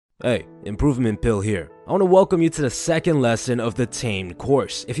Hey, Improvement Pill here. I want to welcome you to the second lesson of the Tamed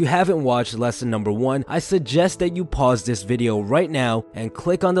course. If you haven't watched lesson number 1, I suggest that you pause this video right now and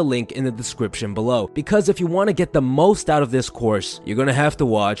click on the link in the description below, because if you want to get the most out of this course, you're going to have to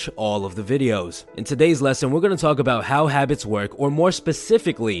watch all of the videos. In today's lesson, we're going to talk about how habits work, or more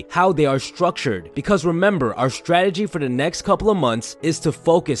specifically, how they are structured. Because remember, our strategy for the next couple of months is to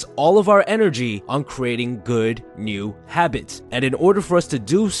focus all of our energy on creating good new habits. And in order for us to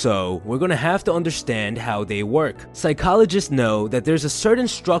do so, we're going to have to understand how they work. Psychologists know that there's a certain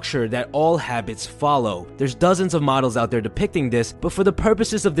structure that all habits follow. There's dozens of models out there depicting this, but for the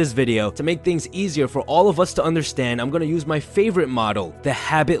purposes of this video, to make things easier for all of us to understand, I'm going to use my favorite model, the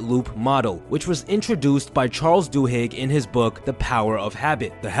habit loop model, which was introduced by Charles Duhigg in his book, The Power of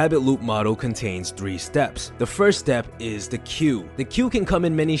Habit. The habit loop model contains 3 steps. The first step is the cue. The cue can come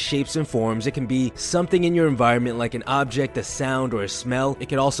in many shapes and forms. It can be something in your environment like an object, a sound, or a smell. It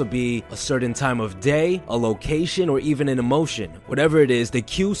could also be a certain time of day, a location, or even an emotion. Whatever it is, the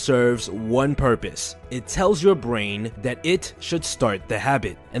cue serves one purpose. It tells your brain that it should start the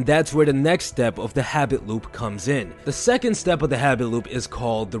habit. And that's where the next step of the habit loop comes in. The second step of the habit loop is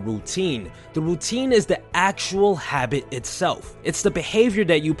called the routine. The routine is the actual habit itself. It's the behavior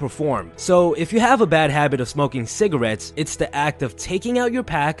that you perform. So if you have a bad habit of smoking cigarettes, it's the act of taking out your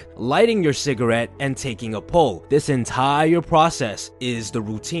pack, lighting your cigarette, and taking a pull. This entire process is the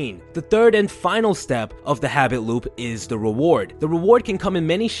routine. The third and final step of the habit loop is the reward. The reward can come in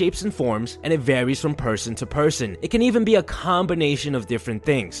many shapes and forms, and it varies from person to person. It can even be a combination of different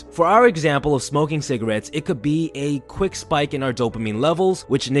things. For our example of smoking cigarettes, it could be a quick spike in our dopamine levels,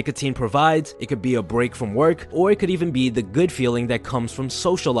 which nicotine provides. It could be a break from work, or it could even be the good feeling that comes from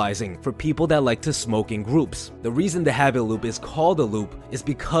socializing for people that like to smoke in groups. The reason the habit loop is called a loop is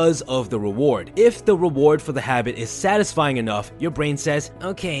because of the reward. If the reward for the habit is satisfying enough, your brain says,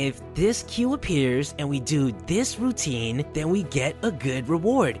 okay, if this cue appears and we do this routine, then we get a good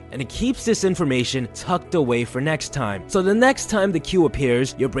reward. And it keeps this information tucked away for next time. So the next time the cue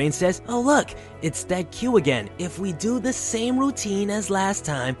appears, your brain says, oh look, it's that cue again. If we do the same routine as last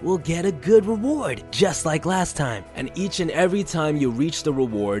time, we'll get a good reward, just like last time. And each and every time you reach the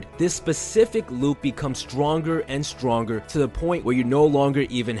reward, this specific loop becomes stronger and stronger to the point where you no longer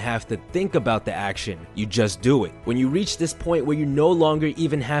even have to think about the action. You just do it. When you reach this point where you no longer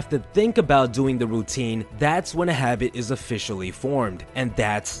even have to think about doing the routine, that's when a habit is officially formed. And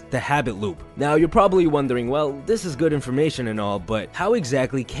that's the habit loop. Now you're probably wondering, well, this is good information and all, but how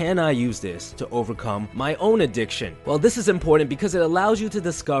exactly can I use this to overcome my own addiction? Well, this is important because it allows you to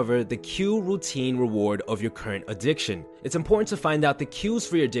discover the cue, routine, reward of your current addiction. It's important to find out the cues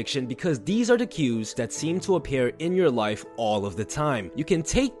for your addiction because these are the cues that seem to appear in your life all of the time. You can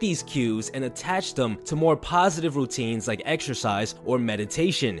take these cues and attach them to more positive routines like exercise or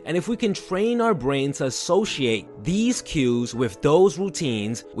meditation. And if we can train our brain to associate these cues with those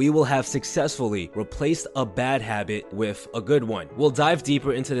routines, we will have successfully replaced a bad habit with a good one. We'll dive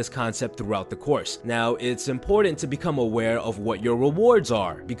deeper into this concept throughout the course. Now, it's important to become aware of what your rewards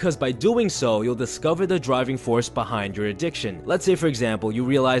are, because by doing so, you'll discover the driving force behind your addiction. Let's say, for example, you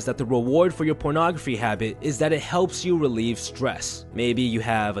realize that the reward for your pornography habit is that it helps you relieve stress. Maybe you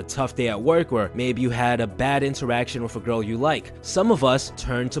have a tough day at work, or maybe you had a bad interaction with a girl you like. Some of us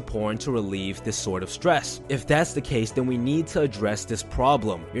turn to porn to relieve this sort of stress. If that's the case, then we need to address this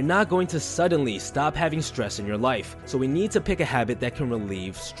problem. You're not going to suddenly stop having stress in your life, so we need to pick a habit that can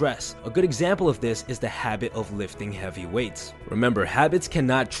relieve stress. A good example of this is the habit of lifting heavy weights. Remember, habits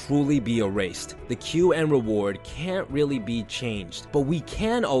cannot truly be erased. The cue and reward can't really be changed, but we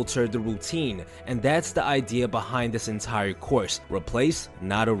can alter the routine, and that's the idea behind this entire course. Replace,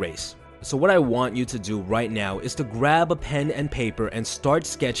 not erase. So what I want you to do right now is to grab a pen and paper and start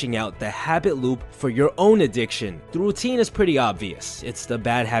sketching out the habit loop for your own addiction. The routine is pretty obvious. It's the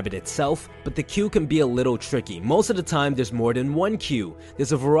bad habit itself, but the cue can be a little tricky. Most of the time, there's more than one cue.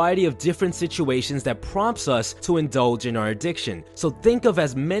 There's a variety of different situations that prompts us to indulge in our addiction. So think of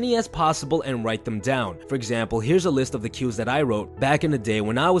as many as possible and write them down. For example, here's a list of the cues that I wrote back in the day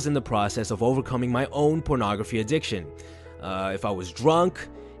when I was in the process of overcoming my own pornography addiction. If I was drunk,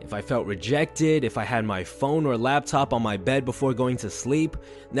 if I felt rejected, if I had my phone or laptop on my bed before going to sleep.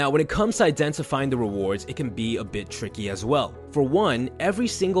 Now, when it comes to identifying the rewards, it can be a bit tricky as well. For one, every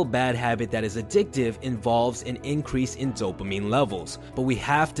single bad habit that is addictive involves an increase in dopamine levels, but we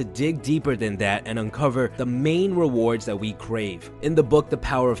have to dig deeper than that and uncover the main rewards that we crave. In the book, The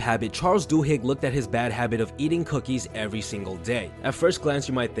Power of Habit, Charles Duhigg looked at his bad habit of eating cookies every single day. At first glance,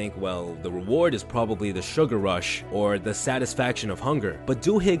 you might think, well, the reward is probably the sugar rush or the satisfaction of hunger, but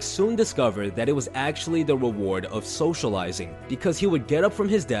Duhigg Higgs soon discovered that it was actually the reward of socializing, because he would get up from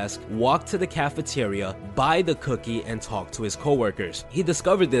his desk, walk to the cafeteria, buy the cookie, and talk to his coworkers. He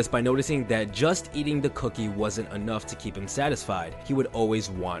discovered this by noticing that just eating the cookie wasn't enough to keep him satisfied. He would always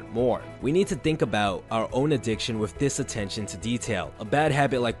want more. We need to think about our own addiction with this attention to detail. A bad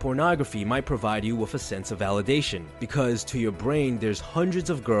habit like pornography might provide you with a sense of validation, because to your brain there's hundreds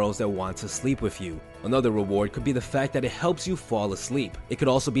of girls that want to sleep with you. Another reward could be the fact that it helps you fall asleep. It could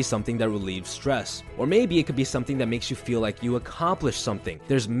also be something that relieves stress. Or maybe it could be something that makes you feel like you accomplished something.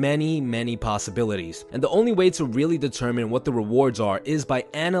 There's many possibilities. And the only way to really determine what the rewards are is by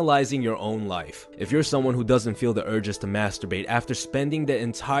analyzing your own life. If you're someone who doesn't feel the urges to masturbate after spending the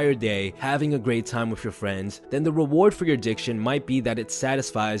entire day having a great time with your friends, then the reward for your addiction might be that it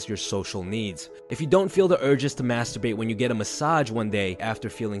satisfies your social needs. If you don't feel the urges to masturbate when you get a massage one day after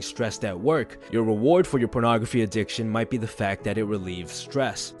feeling stressed at work, your reward for your pornography addiction might be the fact that it relieves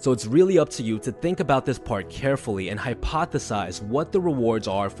stress. So it's really up to you to think about this part carefully and hypothesize what the rewards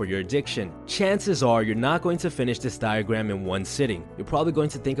are for your addiction. Chances are you're not going to finish this diagram in one sitting. You're probably going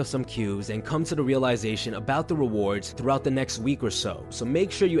to think of some cues and come to the realization about the rewards throughout the next week or so. So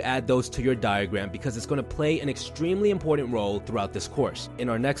make sure you add those to your diagram, because it's going to play an extremely important role throughout this course. In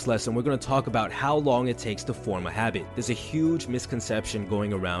our next lesson, we're going to talk about how long it takes to form a habit. There's a huge misconception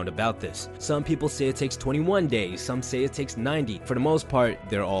going around about this. Some people say it takes 21 days, some say it takes 90. For the most part,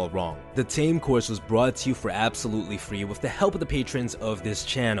 they're all wrong. The TAME course was brought to you for absolutely free with the help of the patrons of this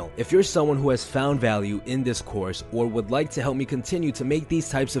channel. If you're someone who has found value in this course or would like to help me continue to make these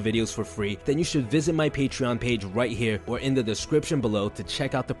types of videos for free, then you should visit my Patreon page right here or in the description below to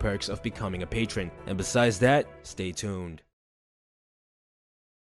check out the perks of becoming a patron. And besides that, stay tuned.